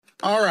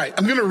All right,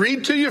 I'm going to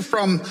read to you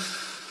from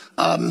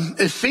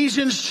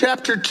Ephesians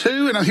chapter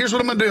 2. And here's what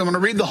I'm going to do. I'm going to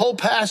read the whole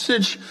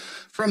passage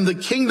from the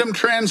Kingdom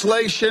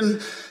Translation.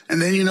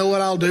 And then you know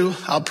what I'll do.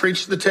 I'll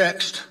preach the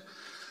text.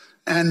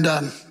 And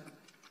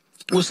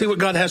we'll see what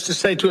God has to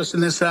say to us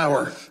in this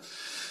hour.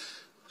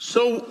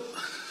 So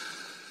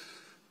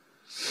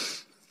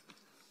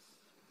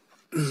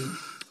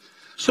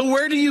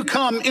where do you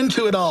come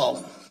into it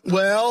all?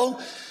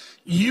 Well,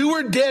 you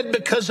were dead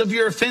because of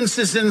your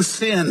offenses and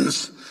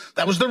sins.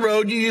 That was the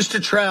road you used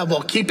to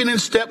travel, keeping in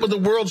step with the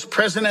world's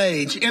present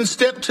age. In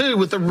step 2,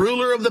 with the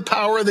ruler of the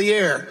power of the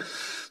air,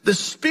 the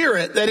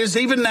spirit that is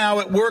even now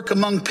at work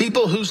among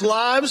people whose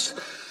lives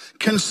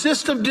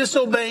consist of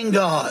disobeying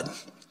God.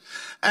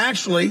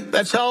 Actually,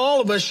 that's how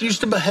all of us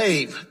used to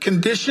behave,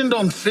 conditioned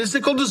on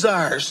physical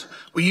desires.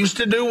 We used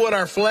to do what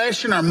our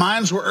flesh and our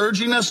minds were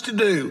urging us to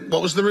do.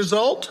 What was the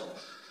result?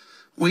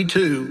 We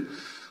too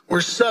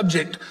were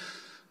subject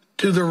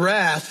to the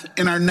wrath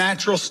in our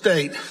natural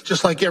state,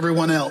 just like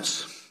everyone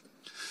else.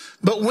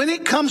 But when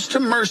it comes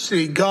to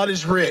mercy, God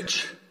is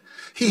rich.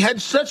 He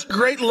had such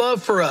great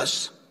love for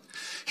us.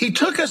 He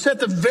took us at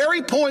the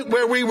very point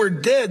where we were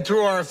dead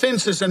through our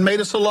offenses and made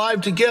us alive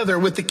together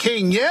with the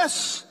King.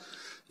 Yes,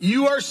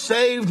 you are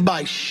saved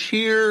by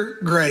sheer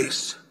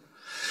grace.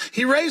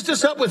 He raised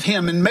us up with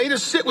him and made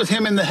us sit with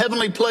him in the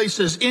heavenly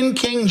places in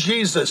King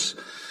Jesus.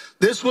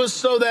 This was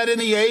so that in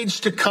the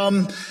age to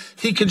come,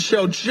 he could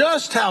show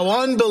just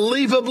how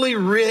unbelievably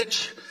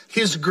rich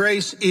his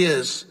grace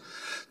is.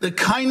 The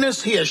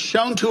kindness he has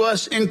shown to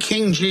us in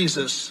King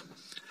Jesus.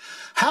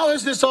 How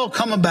has this all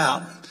come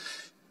about?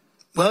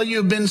 Well,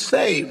 you've been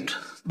saved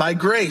by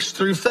grace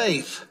through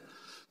faith.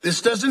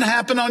 This doesn't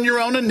happen on your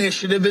own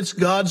initiative. It's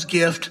God's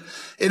gift.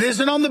 It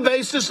isn't on the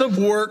basis of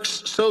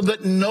works so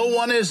that no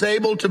one is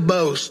able to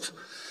boast.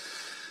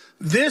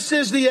 This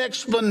is the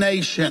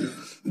explanation.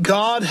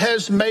 God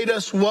has made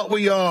us what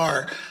we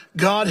are.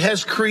 God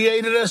has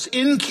created us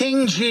in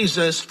King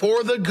Jesus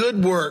for the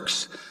good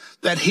works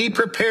that he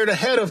prepared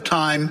ahead of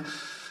time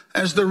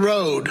as the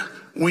road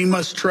we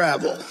must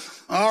travel.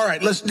 All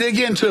right, let's dig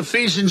into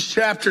Ephesians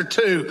chapter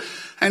 2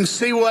 and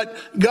see what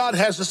God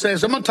has to say.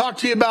 So I'm going to talk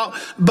to you about,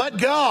 but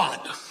God.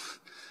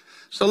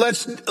 So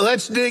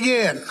let's dig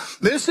in.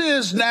 This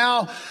is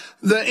now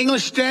the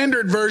English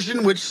Standard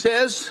Version, which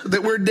says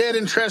that we're dead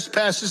in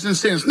trespasses and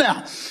sins.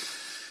 Now,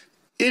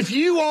 if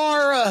you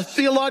are a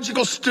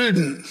theological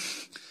student,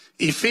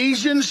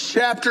 Ephesians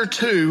chapter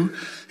 2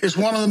 is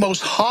one of the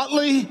most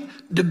hotly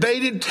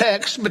debated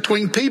texts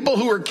between people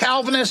who are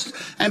Calvinists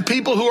and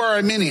people who are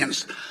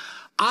Arminians.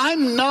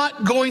 I'm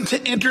not going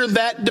to enter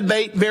that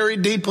debate very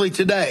deeply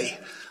today.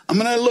 I'm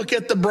going to look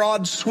at the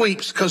broad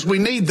sweeps because we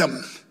need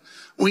them.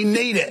 We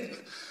need it.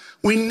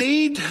 We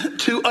need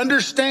to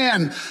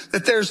understand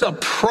that there's a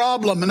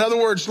problem. In other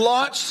words,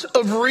 lots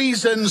of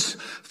reasons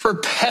for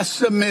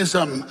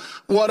pessimism.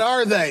 What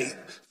are they?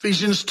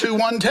 Ephesians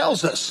 2:1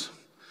 tells us.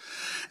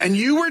 And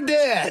you were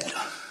dead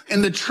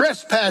in the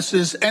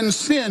trespasses and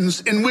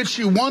sins in which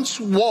you once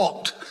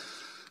walked,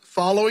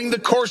 following the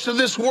course of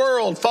this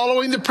world,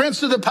 following the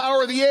prince of the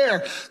power of the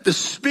air, the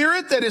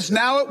spirit that is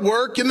now at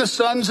work in the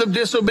sons of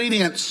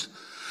disobedience,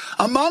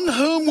 among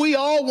whom we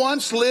all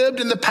once lived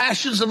in the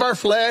passions of our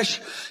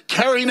flesh,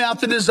 carrying out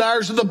the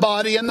desires of the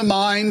body and the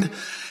mind,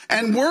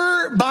 and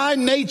were by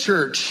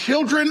nature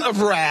children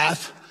of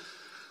wrath,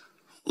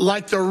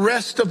 like the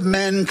rest of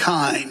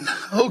mankind.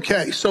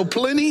 Okay, so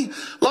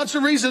lots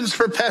of reasons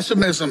for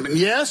pessimism. And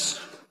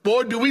yes,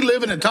 boy, do we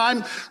live in a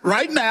time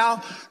right now,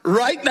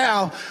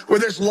 where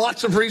there's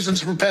lots of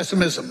reasons for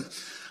pessimism.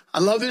 I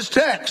love this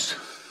text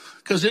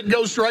because it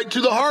goes right to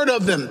the heart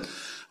of them.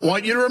 I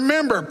want you to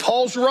remember,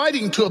 Paul's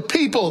writing to a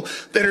people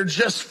that are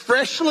just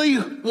freshly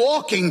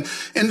walking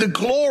in the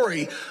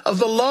glory of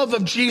the love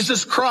of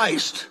Jesus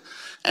Christ.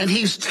 And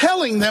he's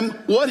telling them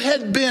what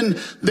had been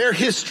their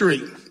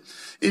history.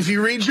 If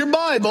you read your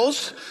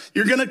Bibles,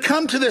 you're going to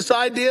come to this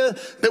idea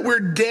that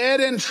we're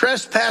dead in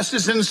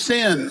trespasses and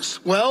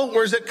sins. Well,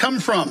 where does it come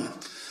from?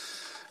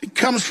 It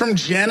comes from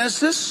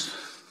Genesis.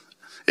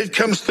 It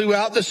comes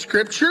throughout the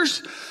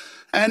scriptures.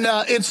 And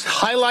it's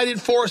highlighted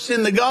for us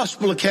in the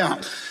gospel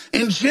account.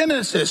 In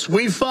Genesis,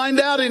 we find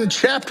out in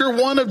chapter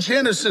 1 of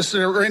Genesis,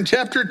 or in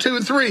chapter 2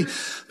 and 3,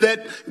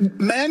 that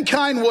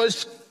mankind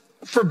was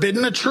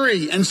forbidden a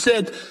tree and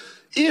said,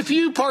 if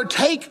you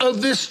partake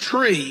of this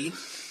tree,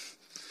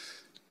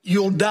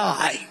 you'll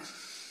die.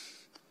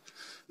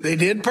 They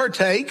did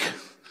partake,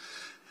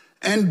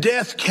 and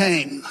death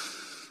came.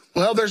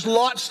 Well, there's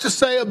lots to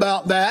say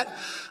about that.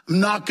 I'm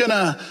not going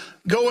to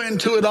go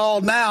into it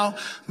all now,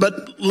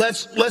 but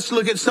let's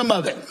look at some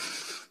of it.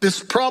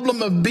 This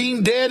problem of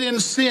being dead in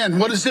sin,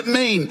 what does it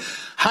mean?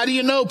 How do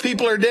you know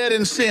people are dead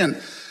in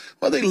sin?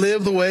 Well, they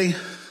live the way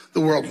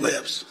the world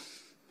lives.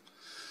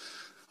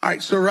 All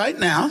right, so right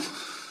now,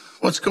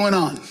 what's going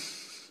on?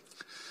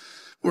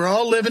 We're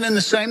all living in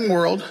the same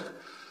world,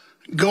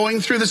 going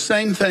through the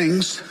same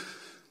things,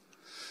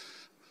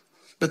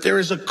 but there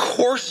is a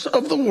course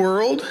of the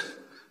world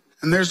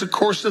and there's a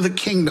course of the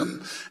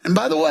kingdom. And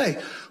by the way,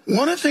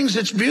 one of the things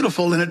that's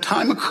beautiful in a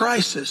time of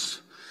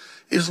crisis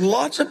is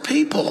lots of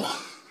people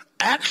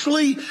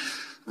actually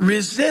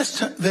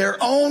resist their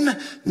own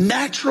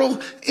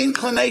natural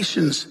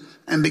inclinations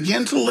and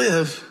begin to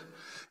live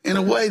in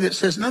a way that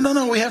says,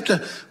 no, we have to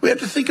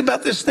think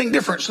about this thing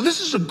different. So this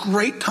is a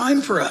great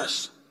time for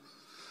us,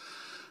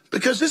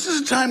 because this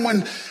is a time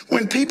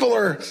when people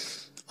are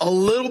a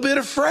little bit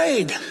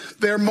afraid.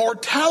 Their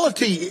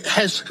mortality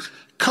has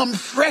come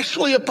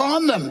freshly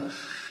upon them,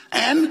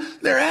 and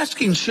they're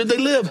asking, should they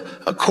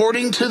live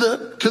according to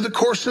the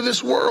course of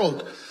this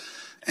world?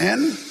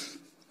 And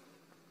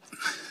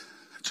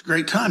it's a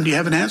great time. Do you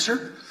have an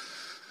answer?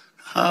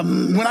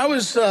 When I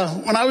was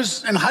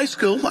in high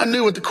school, I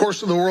knew what the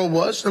course of the world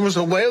was. There was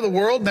a way of the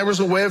world, and there was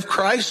a way of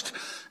Christ.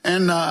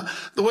 And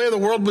the way of the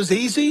world was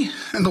easy,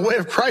 and the way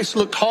of Christ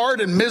looked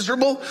hard and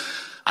miserable.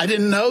 I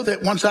didn't know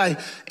that once I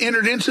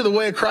entered into the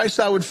way of Christ,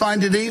 I would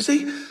find it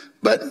easy.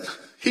 But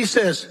he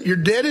says, you're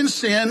dead in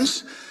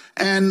sins.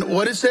 And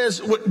what it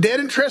says, dead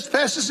in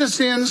trespasses and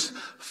sins,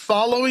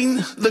 following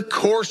the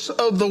course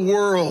of the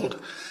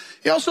world.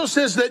 He also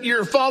says that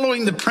you're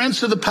following the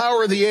prince of the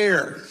power of the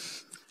air.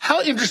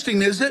 How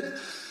interesting is it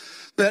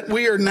that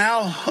we are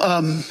now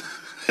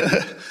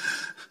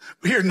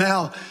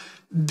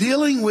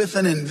dealing with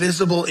an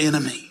invisible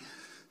enemy,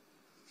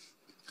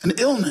 an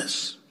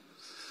illness,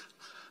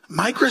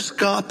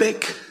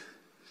 microscopic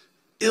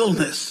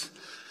illness.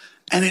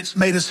 And it's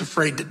made us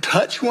afraid to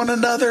touch one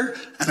another,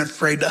 and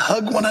afraid to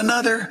hug one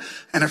another,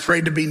 and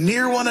afraid to be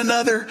near one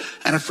another,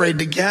 and afraid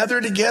to gather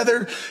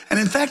together. And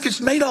in fact, it's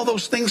made all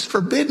those things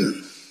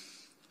forbidden.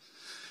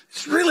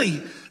 It's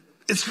really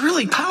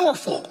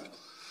powerful.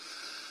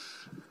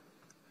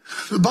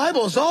 The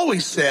Bible has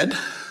always said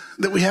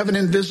that we have an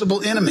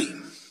invisible enemy.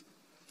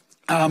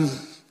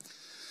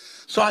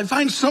 So I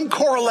find some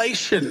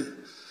correlation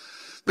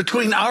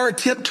between our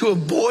attempt to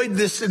avoid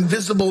this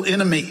invisible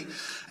enemy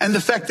and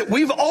the fact that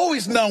we've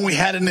always known we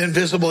had an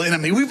invisible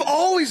enemy. We've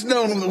always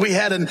known that we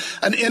had an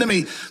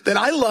enemy that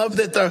I love,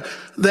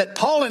 that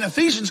Paul in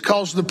Ephesians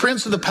calls the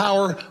prince of the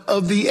power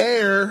of the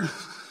air.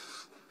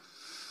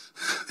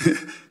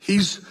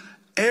 He's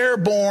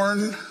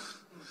airborne.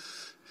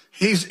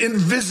 He's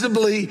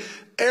invisibly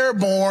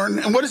airborne.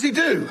 And what does he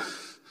do?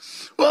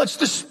 Well, it's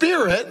the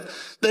spirit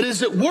that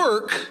is at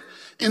work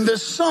in the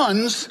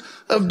sons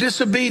of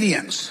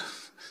disobedience.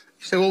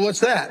 You say, well, what's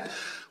that?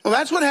 Well,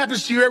 that's what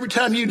happens to you every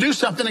time you do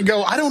something and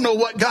go, I don't know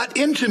what got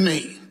into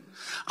me.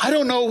 I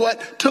don't know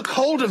what took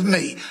hold of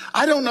me.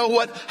 I don't know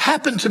what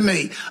happened to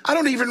me. I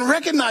don't even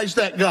recognize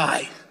that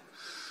guy.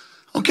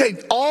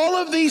 Okay, all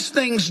of these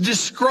things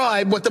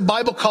describe what the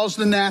Bible calls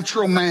the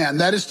natural man.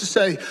 That is to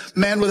say,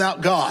 man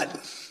without God.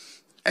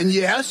 And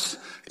yes,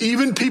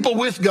 even people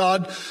with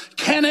God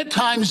can at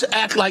times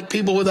act like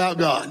people without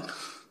God.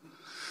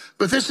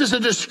 But this is a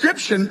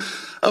description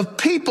of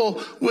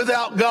people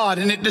without God,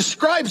 and it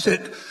describes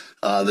it,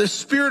 the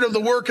spirit of the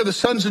work of the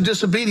sons of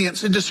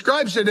disobedience. It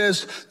describes it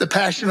as the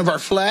passion of our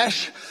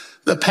flesh,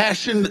 the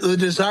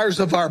desires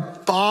of our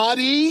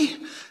body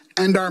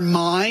and our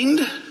mind.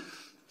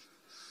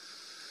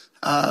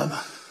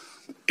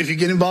 If you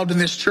get involved in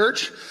this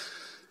church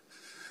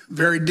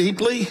very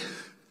deeply,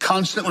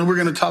 constantly we're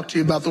going to talk to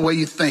you about the way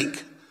you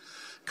think,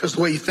 because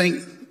the way you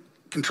think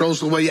controls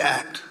the way you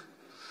act.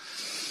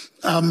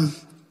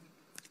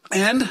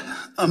 And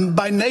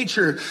by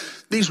nature,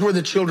 these were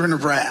the children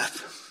of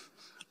wrath.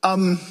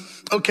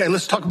 Okay,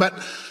 let's talk about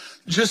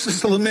just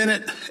this a little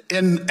minute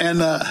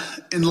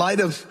in light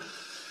of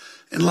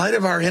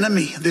our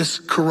enemy, this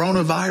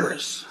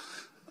coronavirus.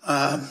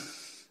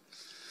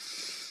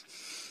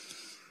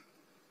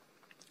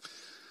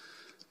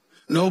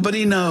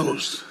 Nobody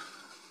knows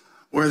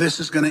where this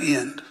is going to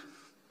end.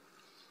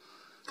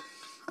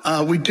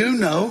 We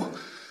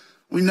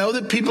know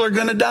that people are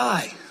going to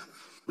die.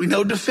 We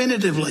know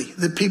definitively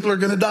that people are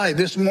going to die.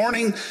 This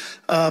morning,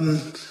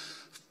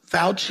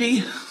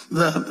 Fauci,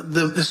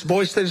 this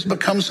voice that has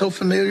become so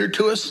familiar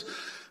to us,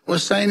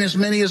 was saying as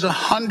many as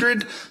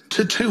 100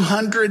 to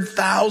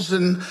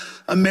 200,000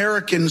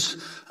 Americans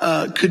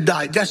could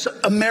die. Just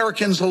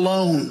Americans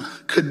alone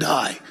could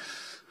die.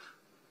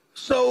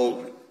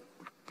 So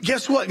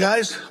guess what,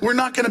 guys? We're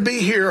not going to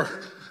be here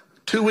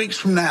 2 weeks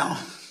from now.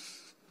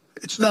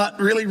 It's not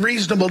really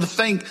reasonable to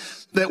think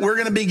that we're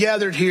going to be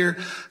gathered here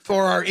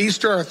for our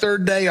Easter, our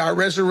third day, our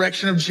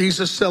resurrection of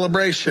Jesus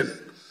celebration.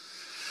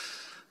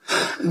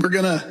 We're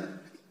going to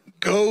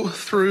go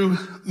through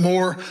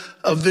more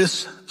of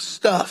this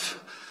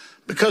stuff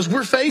because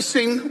we're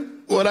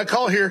facing what I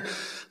call here,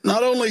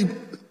 not only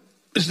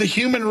does the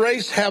human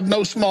race have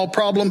no small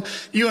problem,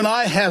 you and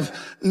I have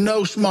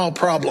no small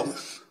problem.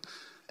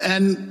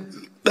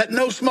 And that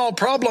no small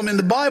problem in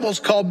the Bible is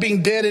called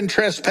being dead in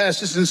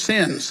trespasses and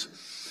sins.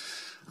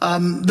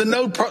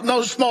 The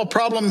no small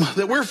problem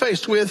that we're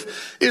faced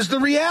with is the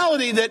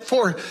reality that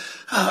for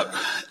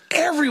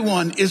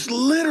everyone is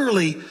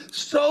literally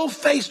so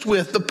faced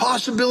with the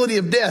possibility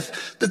of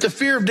death that the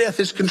fear of death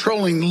is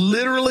controlling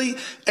literally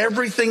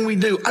everything we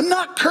do. I'm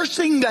not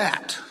cursing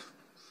that.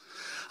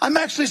 I'm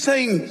actually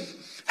saying,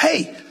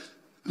 hey,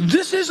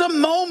 This is a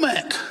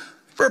moment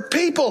for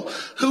people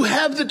who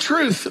have the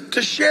truth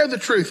to share the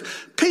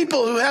truth.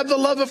 People who have the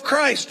love of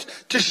Christ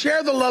to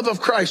share the love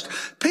of Christ.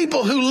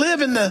 People who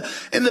live in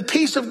the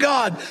peace of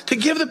God to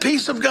give the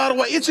peace of God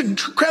away. It's an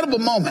incredible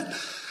moment.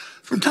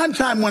 From time to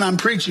time when I'm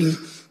preaching,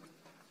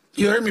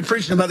 you heard me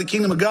preaching about the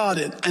kingdom of God,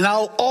 and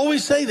I'll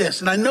always say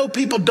this, and I know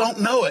people don't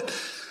know it.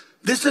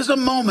 This is a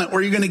moment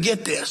where you're going to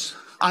get this.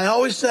 I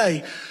always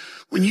say,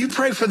 when you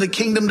pray for the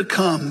kingdom to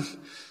come,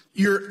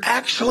 you're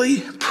actually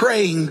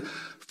praying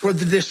for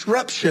the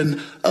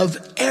disruption of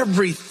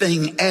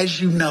everything as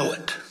you know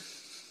it.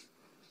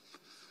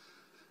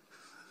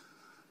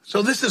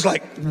 So this is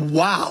like,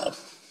 wow.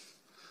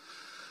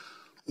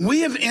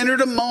 We have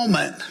entered a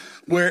moment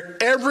where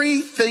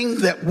everything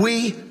that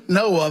we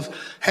know of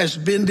has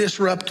been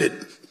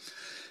disrupted.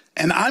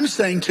 And I'm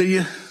saying to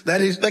you,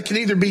 that can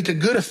either be to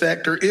good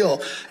effect or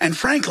ill. And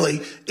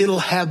frankly, it'll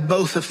have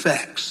both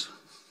effects.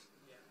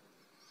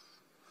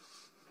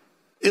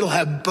 It'll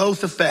have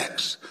both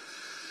effects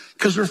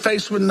because we're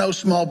faced with no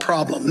small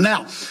problem.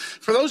 Now,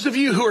 for those of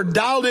you who are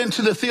dialed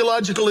into the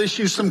theological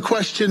issues, some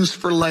questions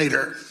for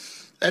later.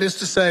 That is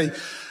to say,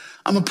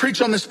 I'm going to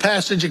preach on this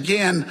passage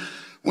again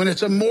when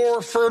it's a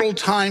more fertile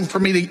time for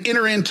me to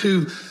enter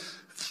into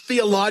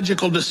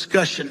theological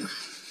discussion.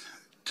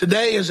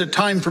 Today is a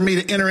time for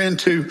me to enter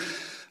into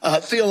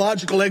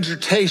theological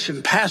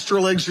exhortation,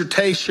 pastoral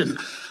exhortation,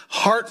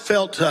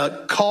 heartfelt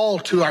call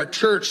to our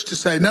church to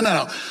say,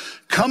 no.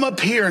 Come up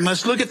here and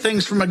let's look at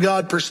things from a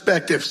God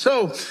perspective.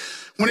 So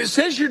when it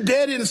says you're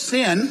dead in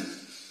sin,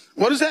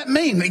 what does that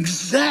mean?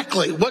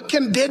 Exactly. What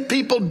can dead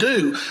people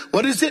do?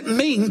 What does it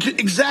mean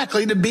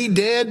exactly to be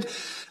dead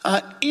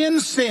in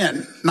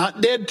sin?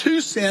 Not dead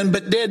to sin,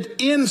 but dead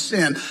in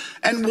sin.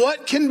 And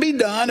what can be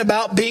done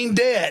about being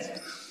dead?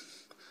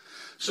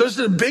 So this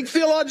is a big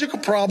theological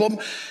problem.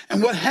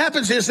 And what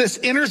happens is this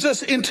enters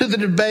us into the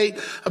debate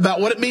about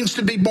what it means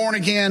to be born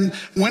again,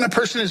 when a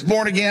person is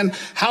born again,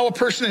 how a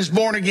person is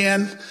born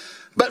again.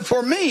 But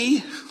for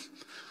me,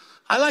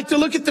 I like to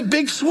look at the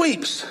big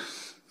sweeps,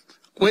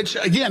 which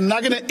again, I'm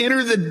not going to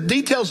enter the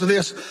details of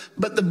this,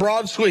 but the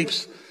broad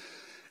sweeps.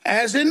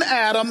 As in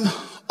Adam,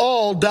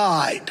 all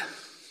died.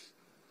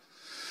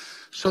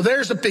 So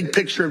there's a big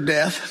picture of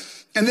death.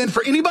 And then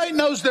for anybody who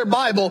knows their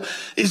Bible,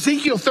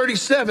 Ezekiel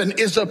 37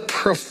 is a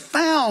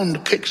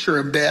profound picture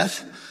of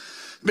death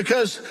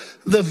because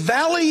the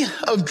valley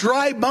of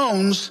dry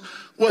bones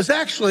was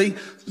actually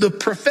the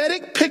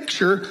prophetic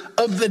picture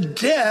of the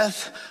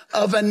death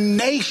of a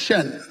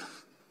nation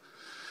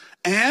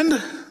and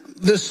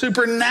the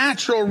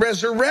supernatural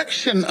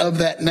resurrection of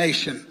that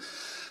nation.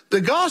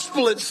 The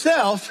gospel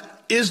itself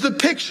is the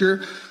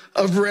picture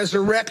of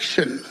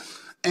resurrection.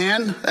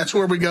 And that's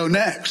where we go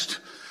next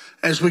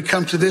as we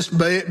come to this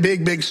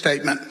big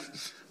statement,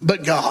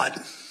 but God.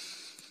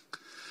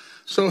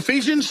 So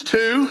Ephesians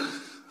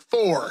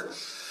 2:4,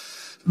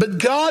 but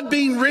God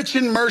being rich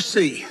in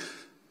mercy,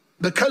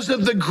 because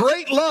of the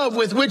great love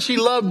with which he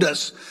loved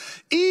us,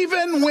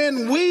 even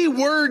when we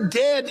were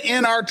dead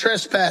in our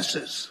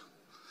trespasses,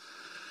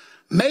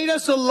 made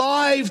us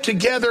alive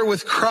together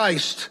with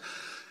Christ.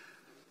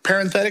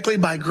 Parenthetically,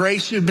 by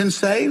grace you've been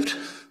saved,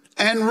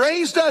 and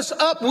raised us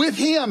up with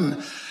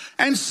him,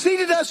 and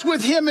seated us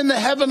with him in the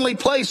heavenly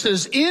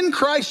places in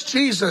Christ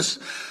Jesus,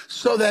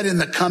 so that in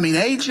the coming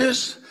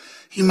ages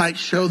he might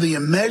show the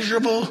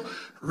immeasurable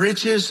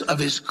riches of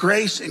his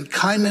grace and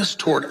kindness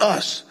toward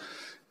us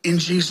in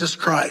Jesus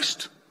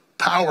Christ.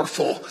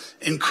 Powerful,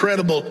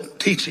 incredible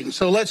teaching.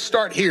 So let's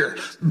start here.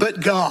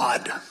 But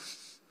God.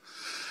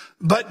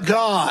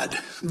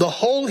 The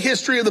whole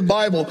history of the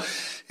Bible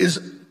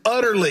is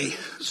utterly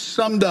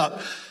summed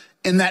up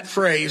in that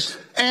phrase.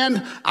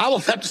 And I will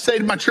have to say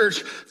to my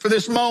church for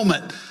this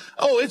moment,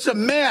 oh, it's a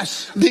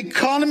mess. The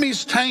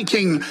economy's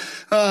tanking.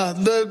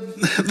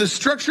 The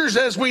structures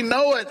as we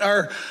know it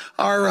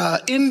are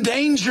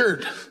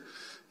endangered.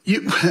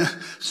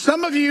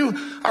 Some of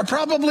you are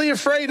probably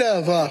afraid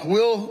of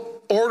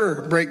will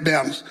order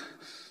breakdowns.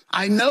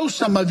 I know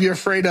some of you are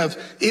afraid of,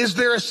 is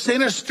there a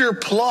sinister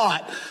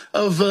plot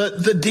of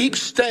the deep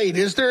state?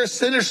 Is there a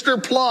sinister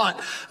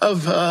plot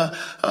of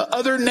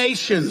other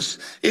nations?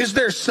 Is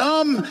there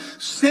some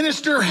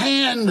sinister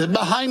hand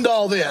behind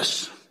all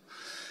this?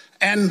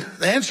 And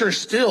the answer is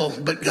still,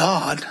 but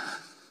God.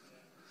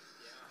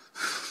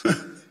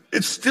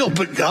 It's still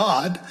but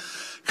God.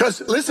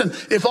 Because listen,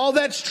 if all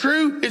that's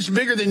true, it's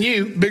bigger than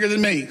you, bigger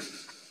than me.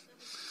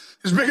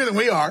 It's bigger than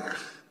we are.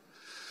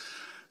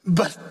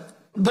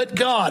 But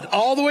God,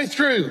 all the way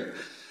through,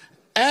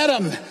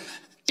 Adam,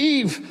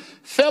 Eve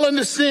fell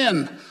into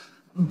sin,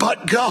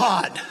 but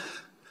God.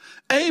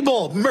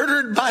 Abel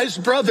murdered by his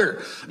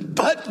brother,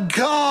 but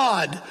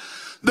God.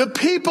 The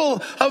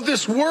people of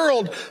this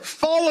world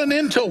fallen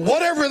into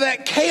whatever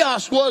that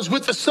chaos was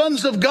with the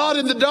sons of God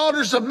and the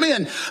daughters of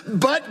men,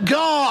 but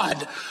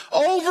God.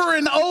 Over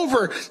and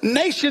over,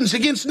 nations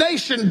against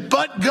nation,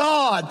 but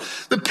God.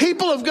 The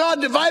people of God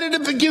divided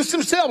up against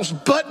themselves,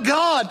 but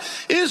God.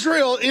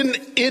 Israel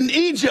in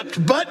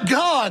Egypt, but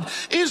God.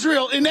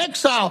 Israel in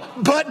exile,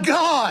 but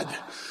God.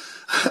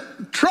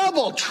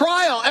 trouble,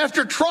 trial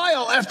after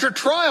trial after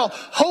trial,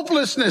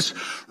 hopelessness,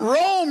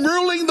 Rome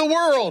ruling the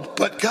world,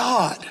 but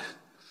God.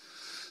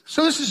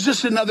 So this is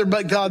just another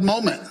but God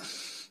moment.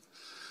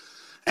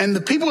 And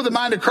the people with the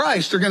mind of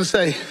Christ are going to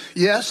say,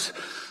 yes,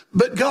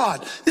 but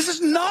God. This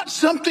is not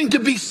something to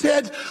be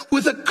said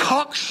with a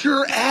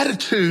cocksure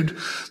attitude,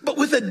 but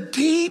with a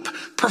deep,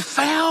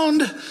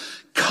 profound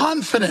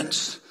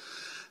confidence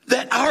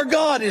that our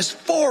God is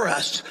for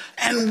us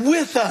and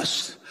with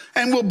us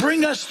and will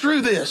bring us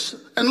through this.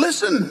 And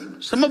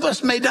listen, some of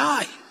us may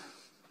die.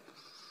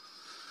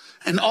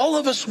 And all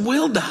of us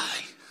will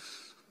die.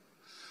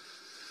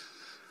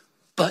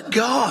 But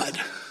God,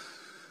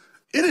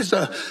 it is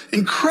an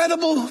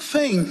incredible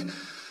thing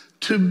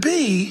to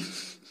be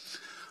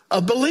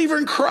a believer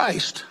in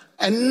Christ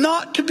and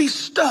not to be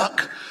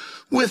stuck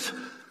with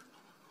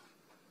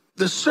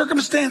the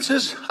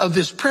circumstances of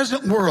this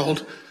present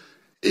world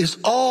is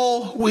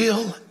all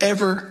we'll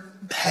ever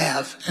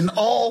have and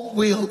all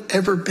we'll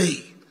ever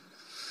be.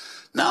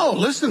 No,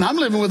 listen, I'm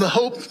living with the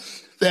hope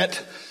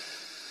that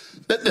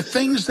the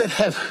things that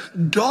have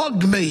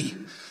dogged me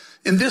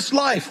in this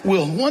life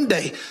will one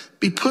day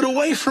be put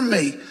away from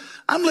me.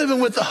 I'm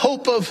living with the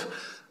hope of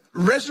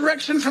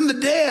resurrection from the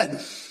dead,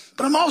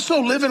 but I'm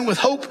also living with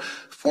hope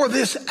for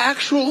this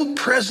actual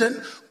present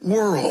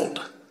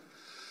world,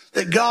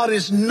 that God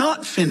is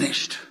not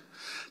finished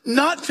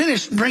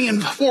bringing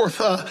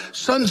forth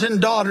sons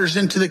and daughters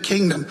into the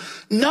kingdom,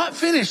 not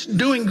finished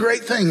doing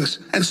great things.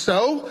 And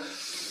so,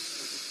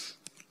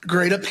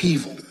 great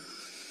upheaval.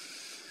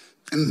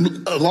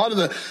 And a lot of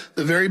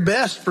the very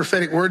best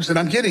prophetic words that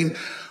I'm getting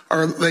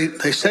are,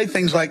 they say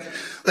things like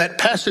that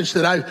passage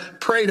that I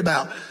prayed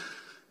about,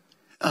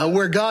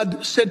 where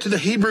God said to the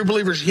Hebrew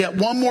believers, yet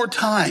one more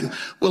time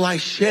will I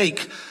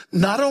shake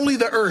not only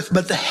the earth,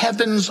 but the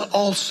heavens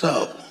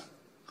also.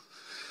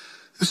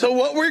 And so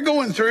what we're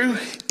going through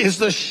is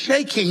the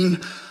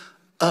shaking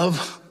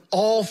of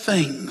all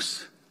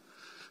things.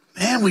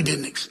 Man, we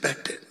didn't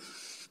expect it.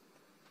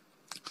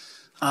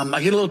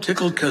 I get a little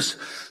tickled because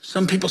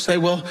some people say,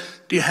 well,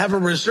 do you have a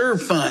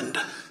reserve fund?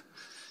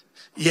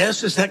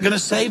 Yes, is that going to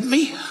save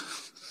me?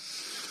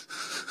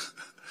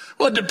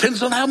 Well, it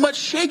depends on how much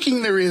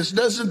shaking there is,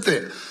 doesn't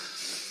it?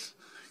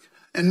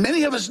 And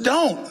many of us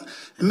don't.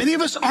 And many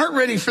of us aren't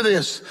ready for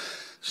this.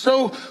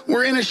 So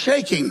we're in a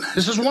shaking.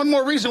 This is one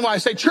more reason why I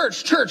say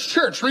church,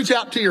 reach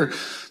out to your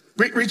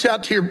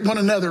one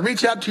another,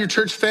 reach out to your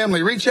church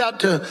family, reach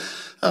out to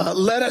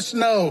let us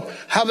know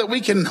how that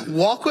we can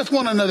walk with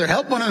one another,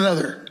 help one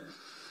another.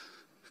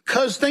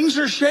 Because things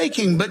are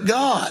shaking, but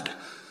God,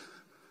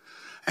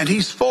 and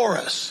he's for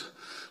us.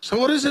 So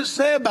what does it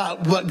say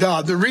about what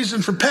God? The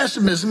reason for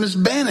pessimism is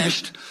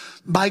banished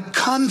by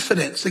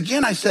confidence.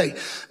 Again, I say,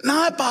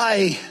 not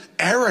by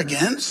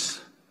arrogance.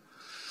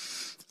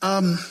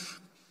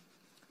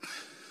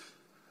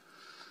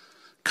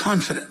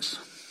 Confidence.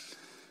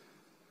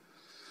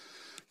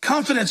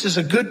 Confidence is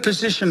a good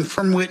position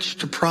from which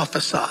to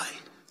prophesy.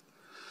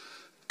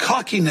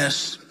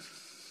 Cockiness.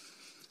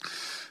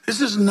 This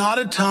is not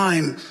a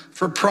time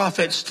for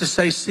prophets to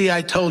say, see,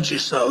 I told you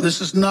so. This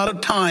is not a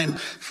time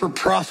for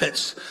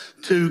prophets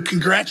to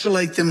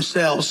congratulate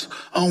themselves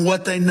on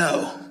what they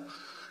know.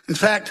 In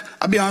fact,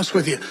 I'll be honest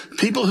with you,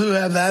 people who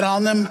have that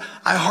on them,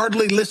 I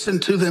hardly listen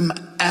to them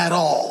at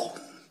all.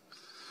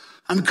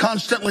 I'm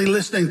constantly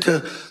listening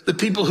to the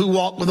people who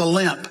walk with a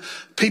limp,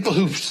 people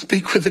who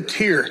speak with a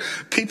tear,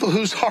 people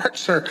whose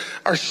hearts are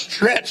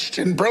stretched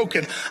and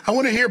broken. I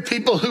want to hear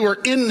people who are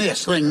in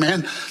this thing,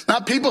 man,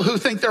 not people who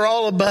think they're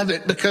all above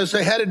it because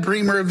they had a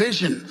dream or a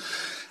vision.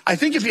 I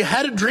think if you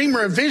had a dream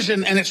or a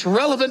vision and it's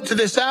relevant to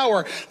this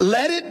hour,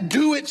 let it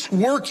do its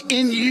work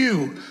in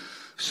you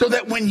so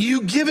that when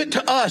you give it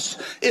to us,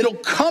 it'll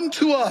come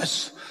to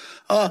us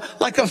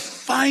like a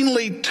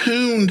finely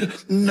tuned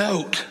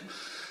note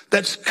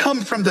that's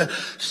come from the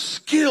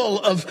skill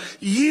of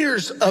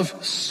years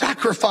of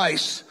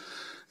sacrifice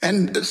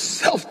and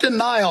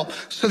self-denial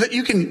so that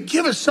you can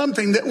give us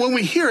something that when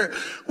we hear it,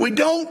 we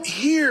don't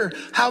hear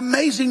how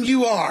amazing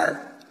you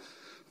are,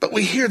 but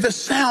we hear the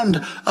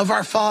sound of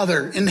our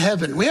Father in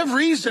heaven. We have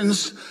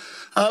reasons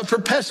for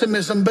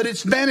pessimism, but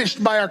it's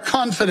banished by our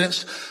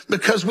confidence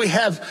because we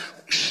have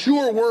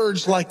sure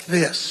words like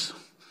this.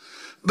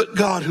 But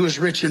God, who is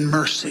rich in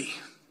mercy,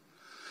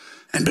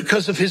 and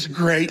because of his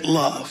great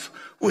love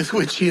with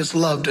which he has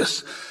loved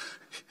us,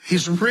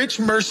 his rich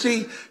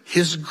mercy,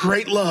 his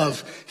great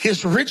love,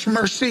 his rich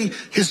mercy,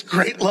 his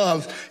great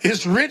love,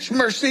 his rich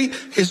mercy,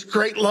 his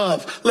great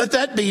love. Let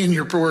that be in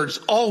your words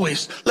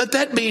always. Let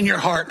that be in your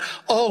heart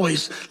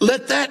always.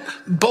 Let that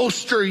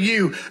bolster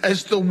you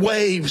as the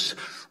waves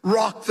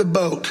rock the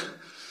boat.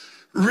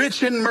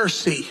 Rich in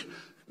mercy,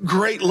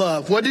 great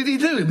love. What did he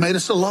do? He made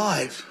us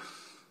alive.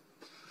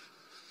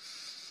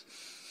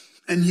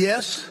 And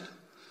yes,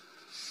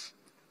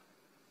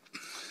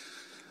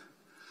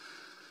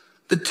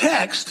 the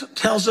text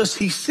tells us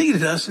he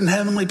seated us in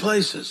heavenly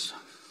places.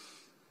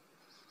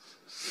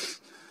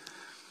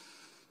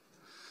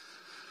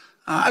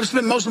 I've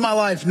spent most of my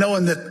life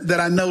knowing that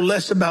I know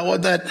less about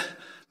what that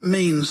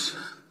means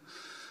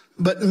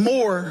but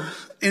more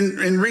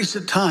in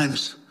recent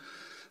times.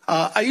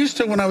 I used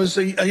to, when I was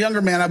a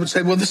younger man, I would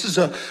say, well,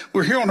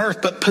 we're here on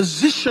earth, but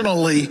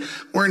positionally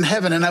we're in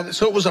heaven. And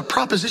so it was a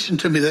proposition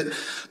to me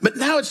but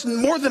now it's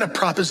more than a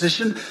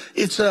proposition.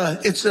 It's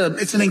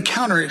an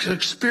encounter, it's an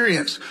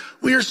experience.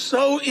 We are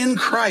so in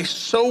Christ,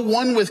 so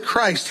one with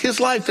Christ. His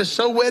life is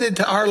so wedded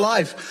to our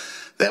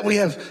life that we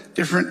have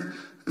different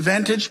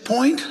vantage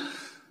point,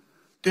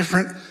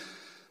 different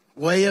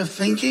way of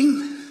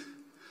thinking,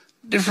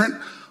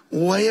 different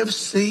way of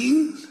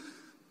seeing,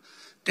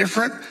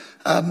 different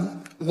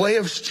way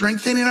of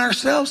strengthening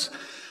ourselves.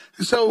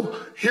 And so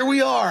here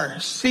we are,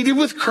 seated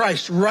with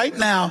Christ right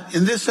now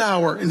in this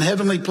hour in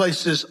heavenly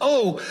places.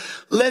 Oh,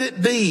 let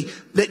it be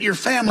that your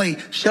family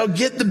shall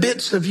get the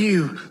bits of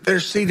you that are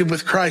seated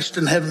with Christ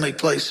in heavenly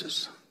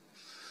places.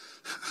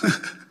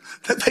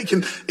 That they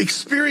can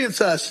experience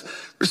us,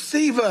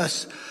 receive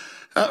us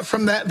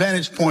from that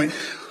vantage point.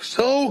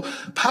 So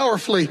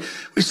powerfully,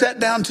 we sat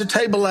down to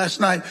table last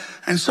night,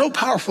 and so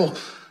powerful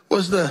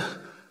was the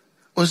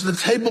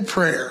table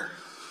prayer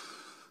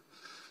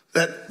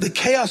that the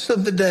chaos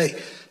of the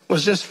day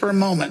was just for a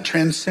moment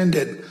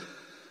transcended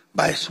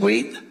by a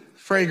sweet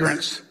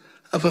fragrance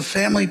of a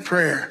family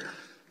prayer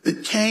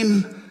that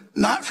came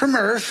not from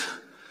earth,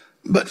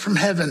 but from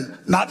heaven,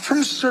 not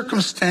from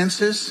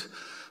circumstances,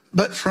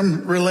 but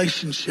from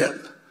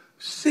relationship,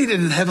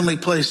 seated in heavenly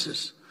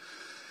places.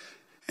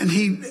 And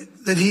he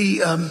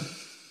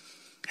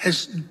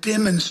has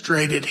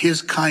demonstrated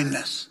his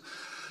kindness.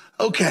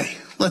 Okay,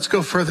 let's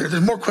go further.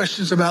 There's more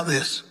questions about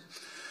this.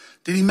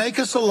 Did he make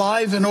us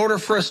alive in order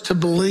for us to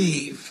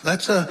believe?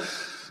 This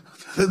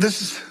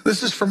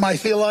is for my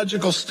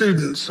theological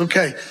students.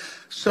 Okay,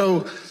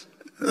 so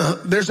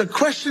there's a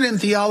question in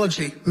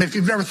theology. If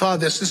you've never thought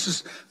of this,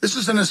 this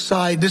is an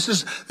aside. This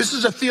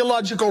is a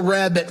theological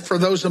rabbit for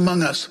those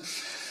among us.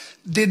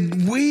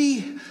 Did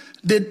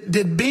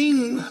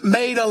being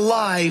made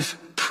alive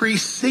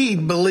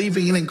precede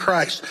believing in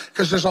Christ?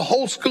 Because there's a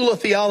whole school of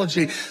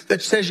theology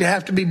that says you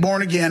have to be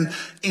born again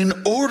in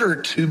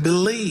order to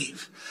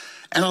believe.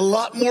 And a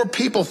lot more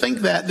people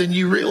think that than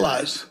you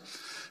realize.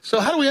 So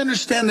how do we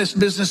understand this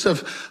business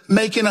of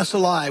making us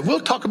alive? We'll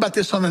talk about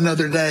this on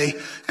another day,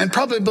 and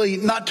probably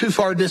not too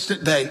far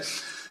distant day.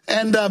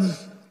 And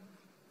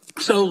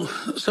so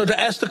to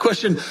ask the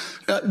question,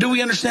 do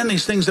we understand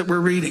these things that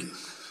we're reading?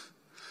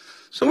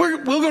 So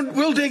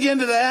we'll dig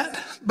into that,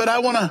 but I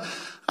want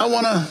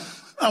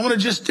to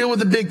just deal with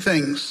the big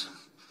things: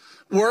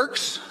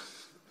 works,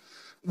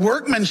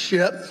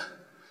 workmanship,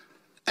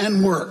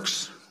 and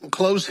works. We'll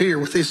close here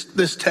with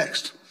this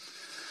text.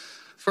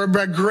 For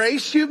by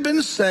grace you've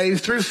been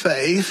saved through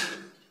faith,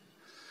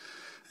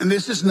 and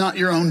this is not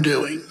your own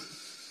doing.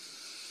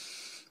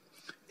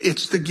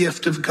 It's the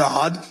gift of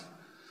God.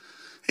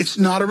 It's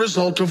not a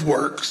result of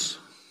works,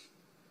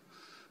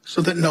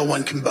 so that no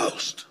one can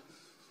boast.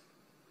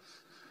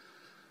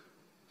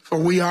 For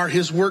we are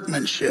his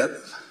workmanship,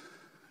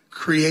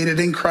 created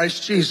in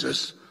Christ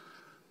Jesus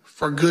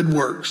for good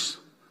works,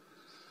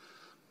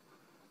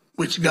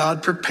 which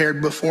God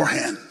prepared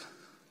beforehand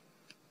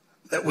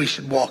that we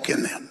should walk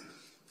in them.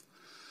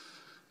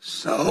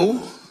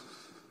 So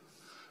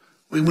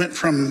we went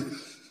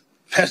from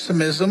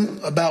pessimism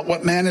about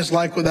what man is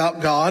like without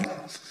God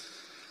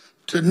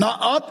to not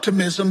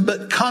optimism,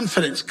 but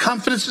confidence.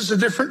 Confidence is a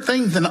different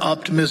thing than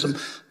optimism.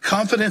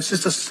 Confidence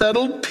is a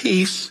settled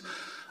peace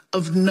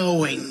of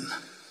knowing.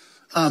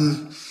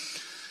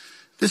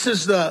 This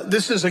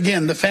is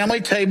again the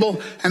family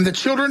table, and the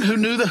children who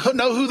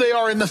know who they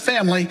are in the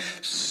family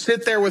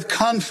sit there with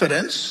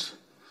confidence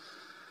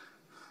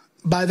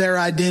by their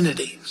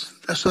identity.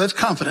 So that's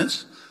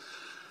confidence.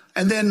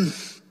 And then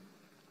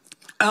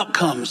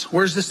outcomes.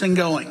 Where's this thing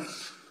going?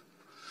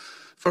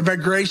 For by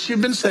grace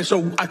you've been saved.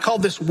 So I call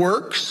this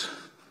works,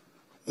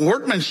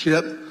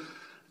 workmanship,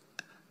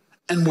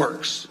 and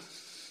works.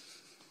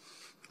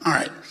 All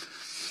right.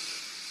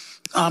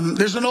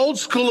 There's an old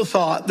school of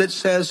thought that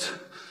says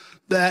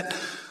that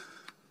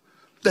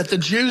the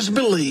Jews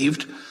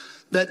believed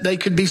that they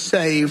could be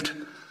saved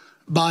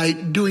by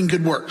doing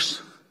good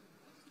works.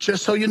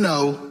 Just so you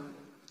know,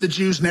 the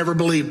Jews never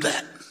believed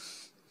that.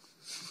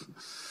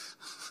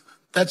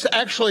 That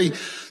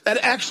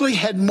actually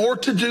had more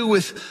to do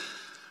with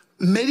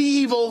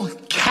medieval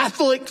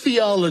Catholic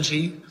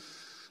theology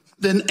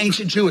than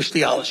ancient Jewish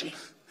theology.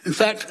 In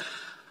fact,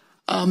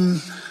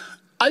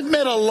 I've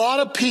met a lot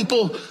of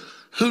people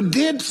who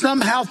did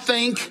somehow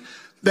think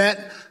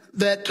that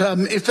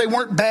if they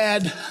weren't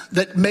bad,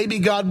 that maybe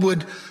God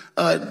would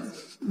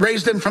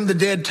raise them from the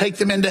dead, take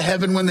them into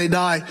heaven when they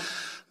die.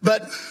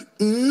 But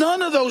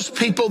none of those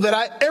people that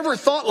I ever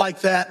thought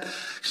like that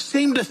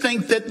seemed to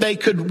think that they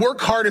could work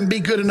hard and be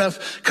good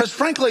enough, because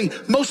frankly,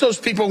 most of those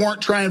people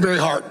weren't trying very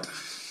hard.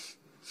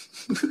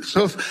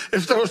 So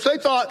if they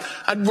thought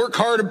I'd work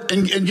hard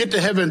and get to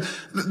heaven,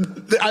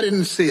 I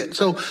didn't see it.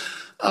 So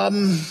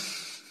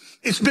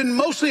it's been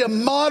mostly a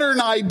modern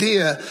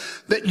idea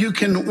that you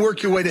can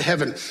work your way to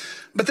heaven.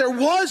 But there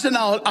was an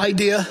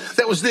idea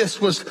that was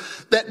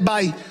that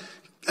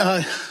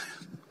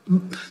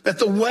that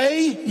the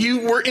way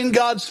you were in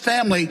God's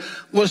family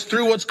was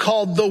through what's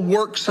called the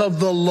works of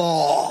the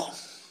law.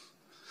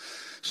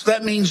 So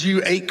that means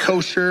you ate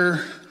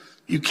kosher,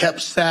 you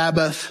kept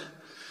Sabbath,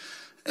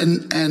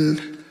 and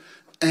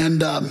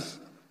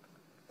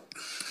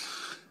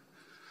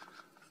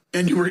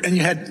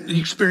you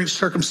experienced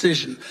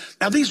circumcision.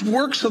 Now these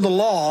works of the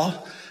law,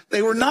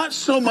 they were not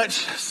so much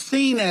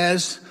seen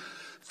as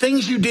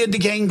things you did to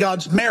gain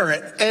God's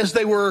merit as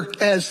they were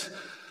as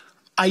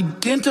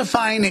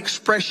identifying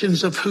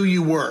expressions of who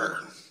you were.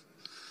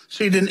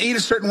 So you didn't eat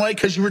a certain way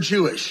because you were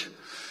Jewish.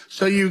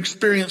 So you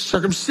experienced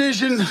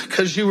circumcision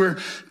because you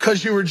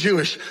were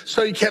Jewish.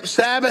 So you kept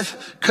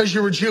Sabbath because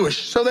you were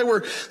Jewish. So they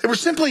were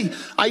simply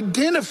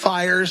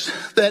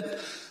identifiers that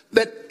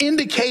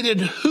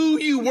indicated who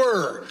you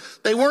were.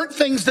 They weren't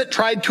things that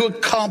tried to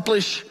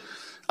accomplish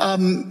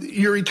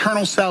your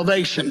eternal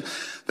salvation.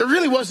 There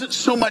really wasn't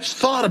so much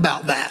thought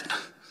about that.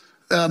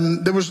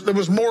 There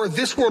was more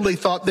this worldly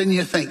thought than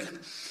you think.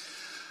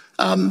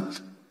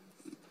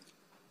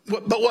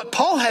 But what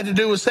Paul had to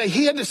do was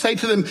he had to say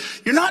to them,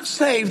 you're not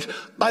saved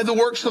by the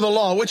works of the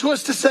law, which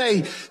was to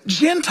say,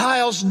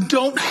 Gentiles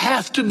don't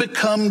have to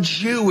become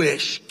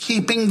Jewish,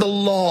 keeping the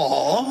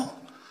law,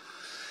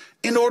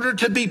 in order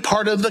to be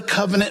part of the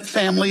covenant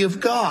family of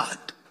God.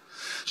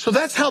 So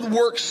that's how the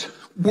works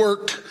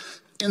worked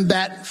in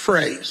that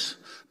phrase.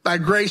 By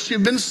grace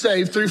you've been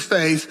saved through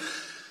faith.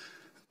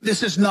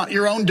 This is not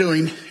your own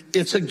doing.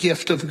 It's a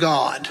gift of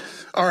God.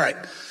 All right.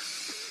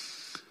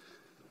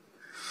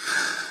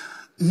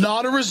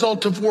 Not a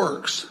result of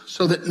works,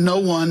 so that no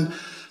one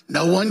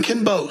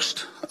can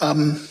boast.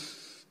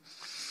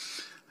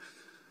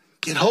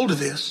 Get hold of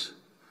this.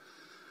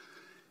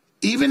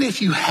 Even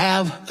if you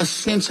have a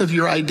sense of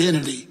your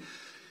identity,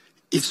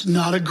 it's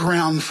not a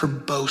ground for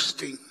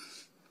boasting.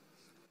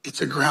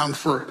 It's a ground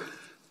for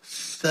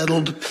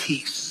settled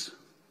peace.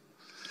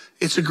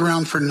 It's a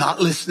ground for not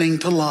listening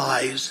to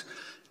lies.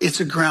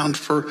 It's a ground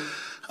for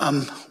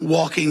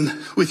walking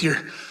with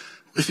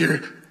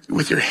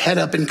your head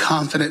up in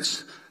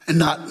confidence and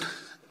not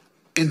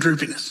in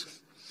droopiness.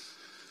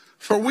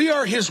 For we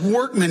are his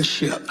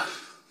workmanship.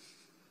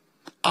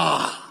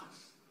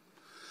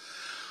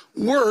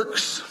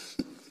 Works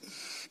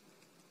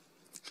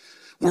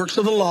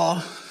of the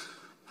law,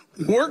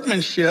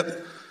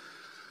 workmanship,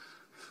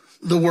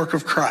 the work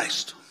of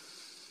Christ.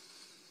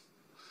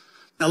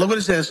 Now look what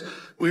it says.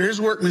 We are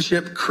his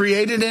workmanship,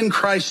 created in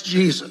Christ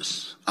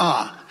Jesus.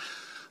 All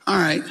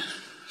right.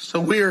 So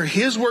we are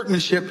his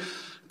workmanship,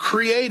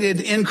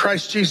 created in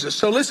Christ Jesus.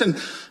 So listen,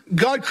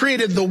 God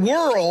created the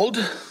world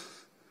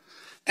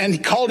and he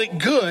called it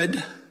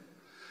good.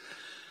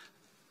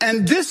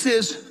 And this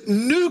is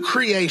new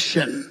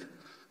creation.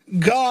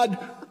 God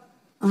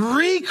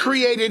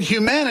recreated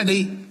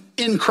humanity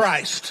in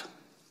Christ.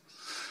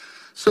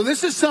 So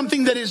this is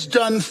something that is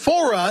done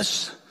for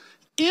us,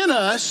 in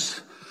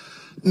us,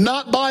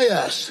 not by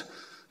us.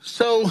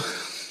 So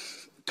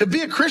to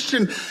be a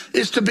Christian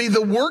is to be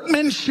the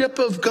workmanship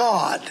of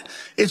God.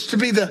 It's to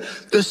be the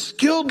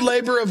skilled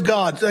labor of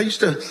God. I used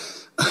to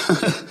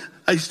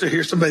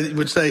hear somebody that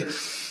would say,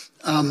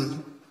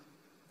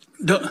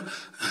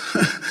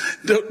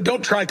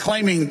 don't try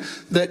claiming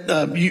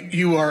that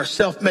you are a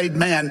self-made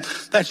man.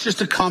 That's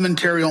just a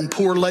commentary on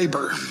poor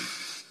labor.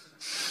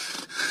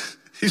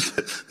 He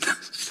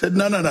said,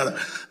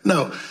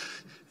 no.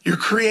 You're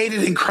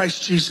created in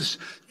Christ Jesus.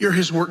 You're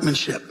his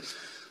workmanship.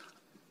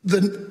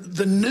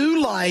 The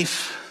new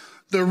life,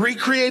 the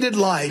recreated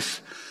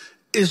life,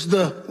 is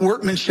the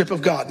workmanship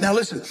of God. Now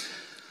listen,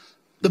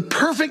 the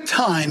perfect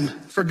time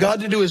for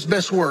God to do his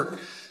best work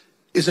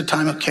is a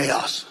time of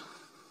chaos.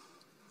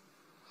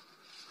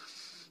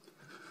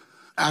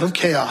 Out of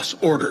chaos,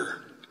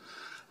 order.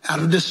 Out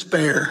of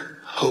despair,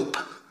 hope.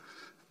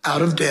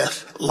 Out of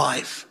death,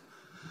 life.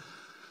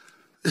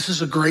 This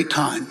is a great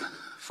time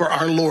for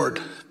our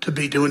Lord to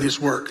be doing his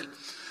work.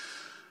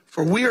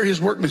 For we are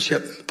his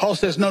workmanship. Paul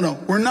says, no,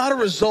 we're not a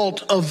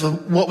result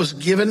of what was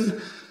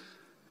given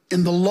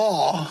in the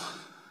law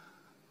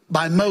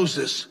by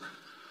Moses.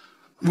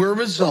 We're a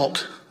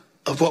result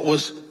of what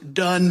was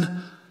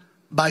done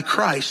by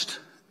Christ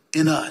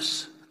in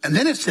us. And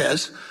then it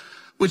says,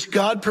 which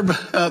God,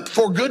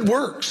 for good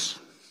works,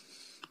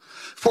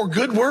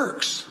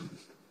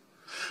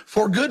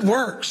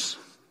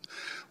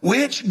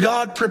 which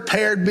God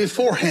prepared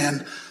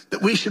beforehand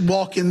that we should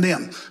walk in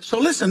them. So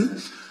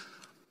listen,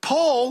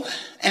 Paul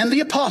and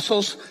the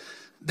apostles,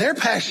 their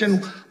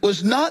passion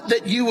was not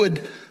that you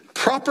would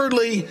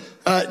properly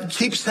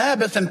keep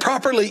Sabbath and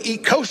properly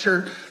eat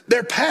kosher.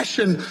 Their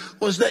passion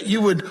was that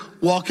you would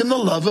walk in the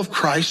love of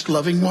Christ,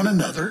 loving one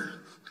another,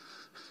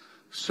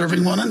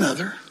 serving one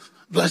another,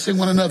 blessing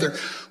one another.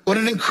 What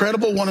an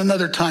incredible one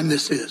another time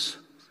this is.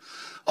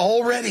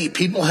 Already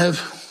people have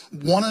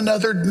one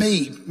anothered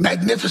me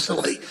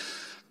magnificently,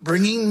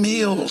 bringing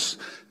meals,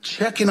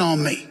 checking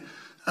on me,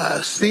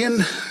 seeing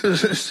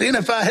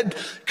if I had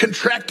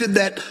contracted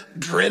that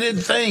dreaded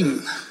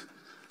thing,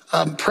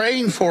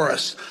 praying for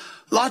us.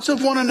 Lots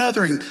of one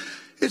anothering.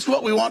 It's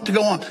what we want to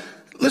go on.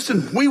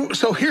 listen,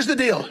 so here's the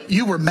deal.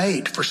 You were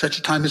made for such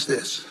a time as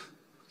this.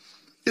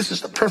 This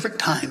is the perfect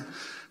time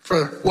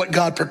for what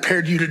God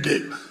prepared you to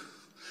do.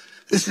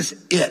 This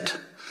is it.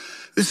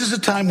 This is a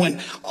time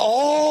when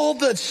all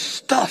the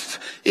stuff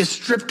is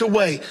stripped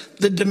away.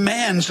 The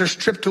demands are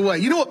stripped away.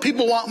 You know what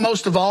people want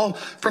most of all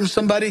from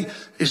somebody?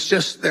 It's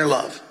just their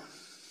love.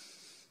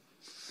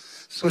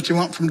 This is what you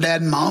want from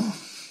dad and mom.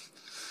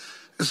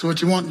 This is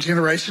what you want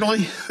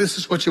generationally. This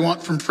is what you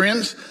want from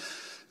friends.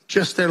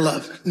 Just their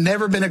love.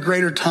 Never been a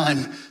greater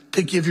time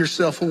to give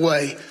yourself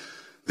away.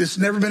 There's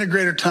never been a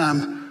greater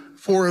time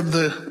for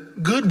the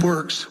good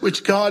works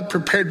which God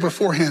prepared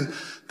beforehand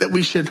that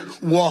we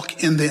should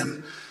walk in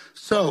them.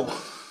 So,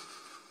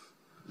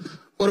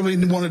 what do we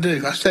want to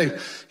do? I say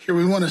here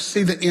we want to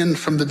see the end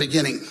from the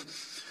beginning.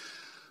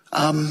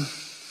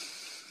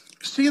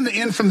 Seeing the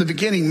end from the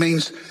beginning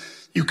means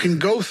you can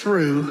go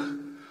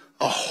through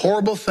a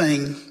horrible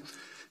thing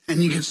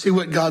and you can see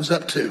what God's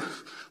up to.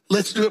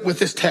 Let's do it with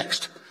this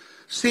text.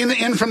 Seeing the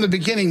end from the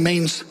beginning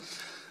means,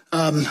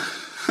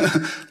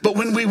 but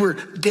when we were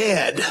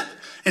dead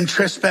in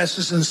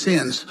trespasses and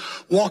sins,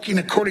 walking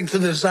according to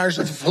the desires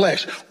of the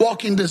flesh,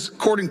 walking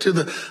according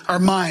to our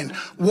mind,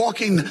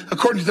 walking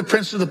according to the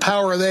prince of the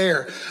power of the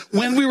air.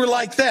 When we were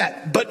like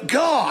that, but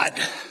God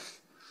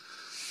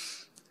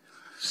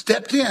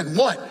stepped in,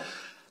 what?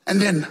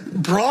 And then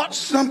brought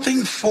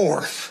something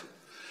forth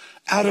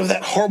out of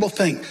that horrible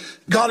thing.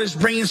 God is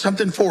bringing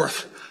something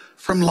forth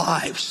from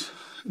lives.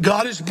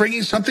 God is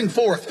bringing something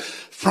forth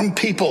from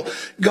people.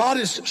 God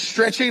is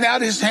stretching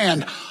out his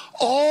hand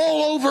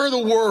all over the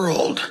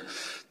world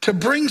to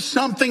bring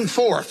something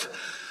forth.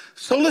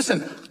 So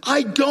listen,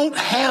 I don't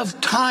have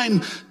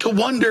time to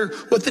wonder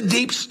what the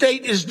deep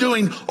state is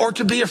doing or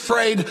to be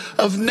afraid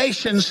of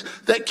nations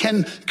that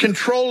can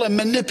control and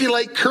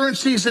manipulate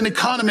currencies and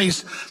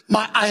economies.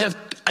 I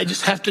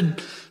just have to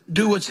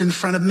do what's in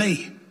front of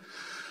me.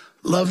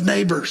 Love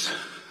neighbors,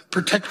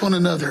 protect one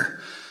another,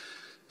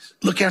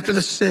 look after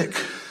the sick,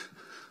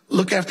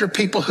 look after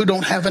people who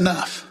don't have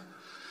enough.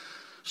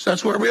 So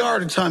that's where we are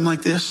at a time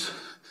like this.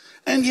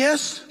 And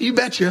yes, you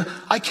betcha,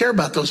 I care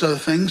about those other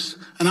things,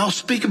 and I'll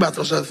speak about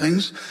those other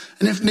things.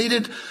 And if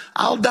needed,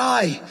 I'll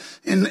die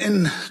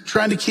in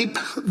trying to keep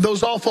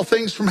those awful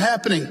things from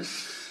happening.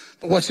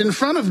 But what's in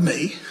front of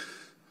me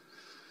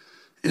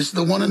is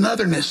the one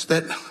anotherness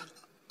that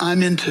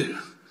I'm into.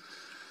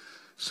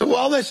 So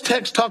all this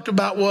text talked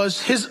about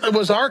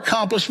was our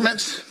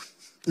accomplishments,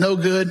 no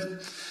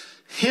good.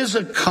 His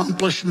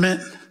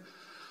accomplishment,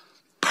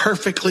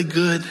 perfectly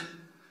good.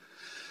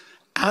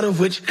 Out of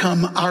which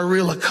come our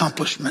real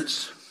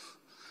accomplishments.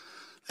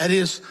 That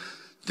is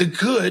the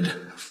good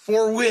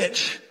for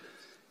which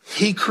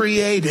he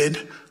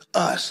created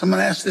us. I'm going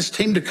to ask this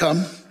team to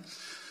come,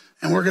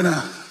 and we're going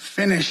to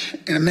finish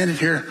in a minute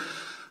here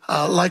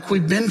like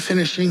we've been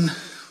finishing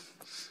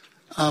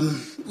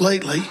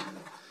lately.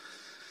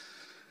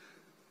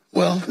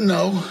 Well,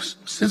 no,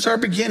 since our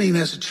beginning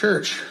as a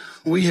church,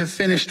 we have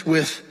finished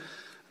with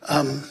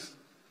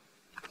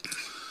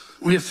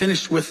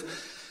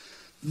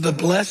the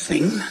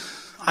blessing.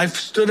 I've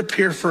stood up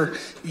here for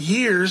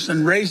years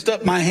and raised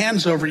up my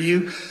hands over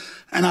you,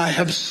 and I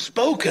have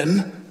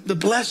spoken the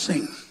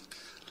blessing.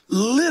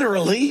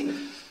 Literally,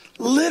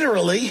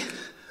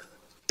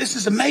 this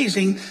is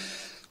amazing.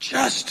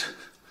 Just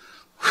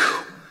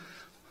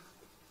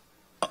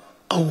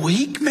a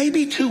week,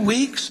 maybe 2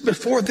 weeks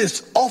before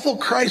this awful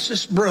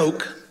crisis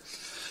broke,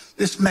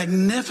 this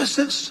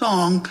magnificent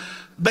song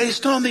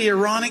based on the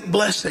Aaronic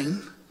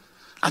blessing,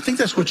 I think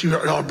that's what you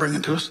are all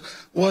bringing to us,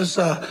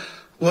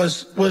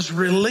 was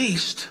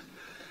released.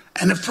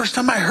 And the first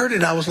time I heard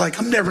it, I was like,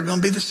 I'm never going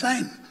to be the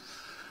same.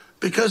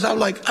 Because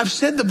I've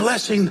said the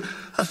blessing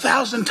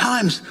 1,000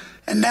 times,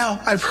 and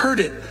now I've heard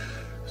it.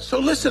 So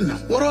listen,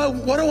 what do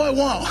I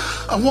want?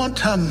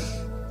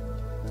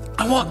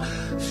 I want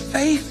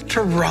faith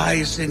to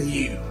rise in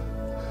you.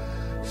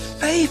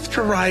 Faith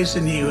to rise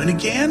in you. And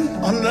again,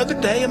 on another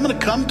day, I'm going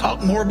to come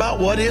talk more about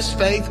what is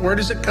faith, where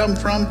does it come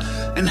from,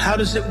 and how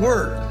does it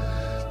work.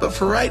 But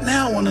for right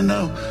now, I want to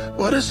know,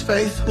 what does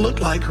faith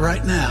look like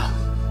right now?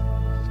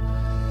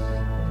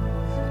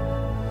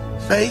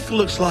 Faith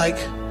looks like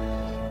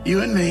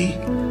you and me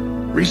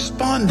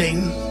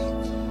responding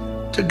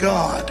to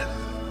God.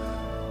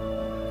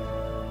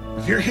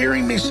 If you're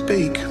hearing me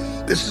speak,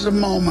 this is a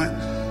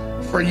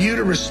moment for you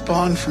to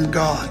respond from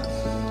God.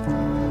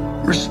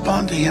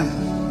 Respond to him.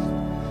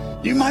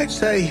 You might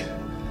say,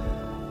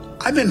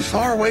 I've been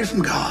far away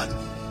from God.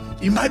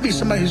 You might be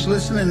somebody who's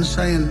listening and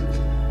saying,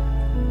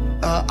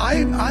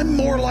 I'm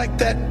more like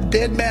that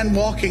dead man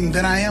walking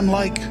than I am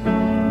like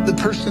the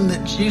person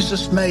that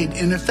Jesus made.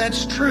 And if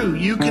that's true,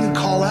 you can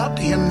call out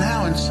to him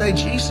now and say,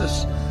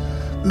 Jesus,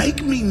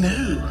 make me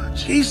new.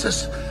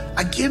 Jesus,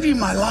 I give you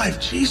my life.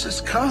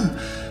 Jesus, come,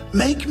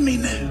 make me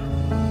new.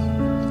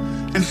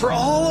 And for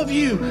all of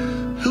you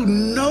who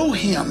know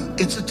him,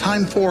 it's a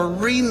time for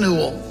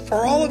renewal.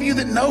 For all of you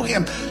that know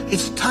him,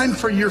 it's time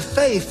for your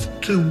faith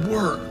to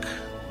work.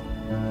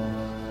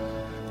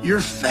 Your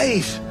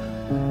faith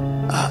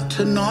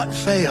to not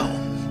fail.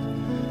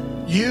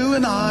 You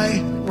and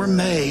I were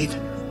made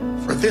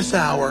for this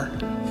hour,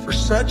 for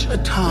such a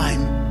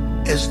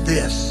time as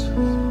this.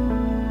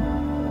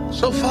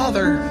 So,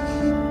 Father,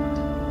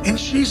 in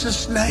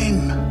Jesus'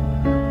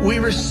 name, we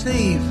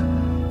receive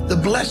the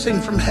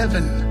blessing from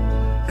heaven,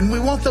 and we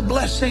want the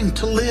blessing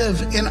to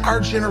live in our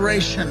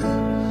generation.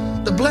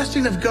 The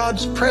blessing of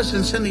God's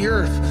presence in the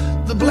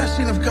earth, the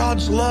blessing of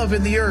God's love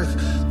in the earth,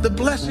 the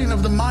blessing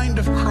of the mind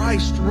of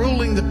Christ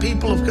ruling the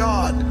people of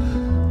God,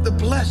 the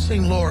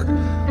blessing, Lord,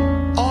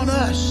 on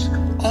us,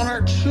 on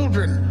our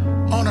children,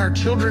 on our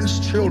children's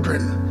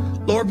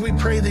children. Lord, we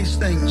pray these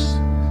things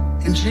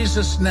in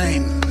Jesus'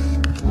 name.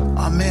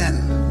 Amen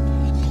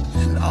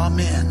and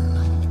amen.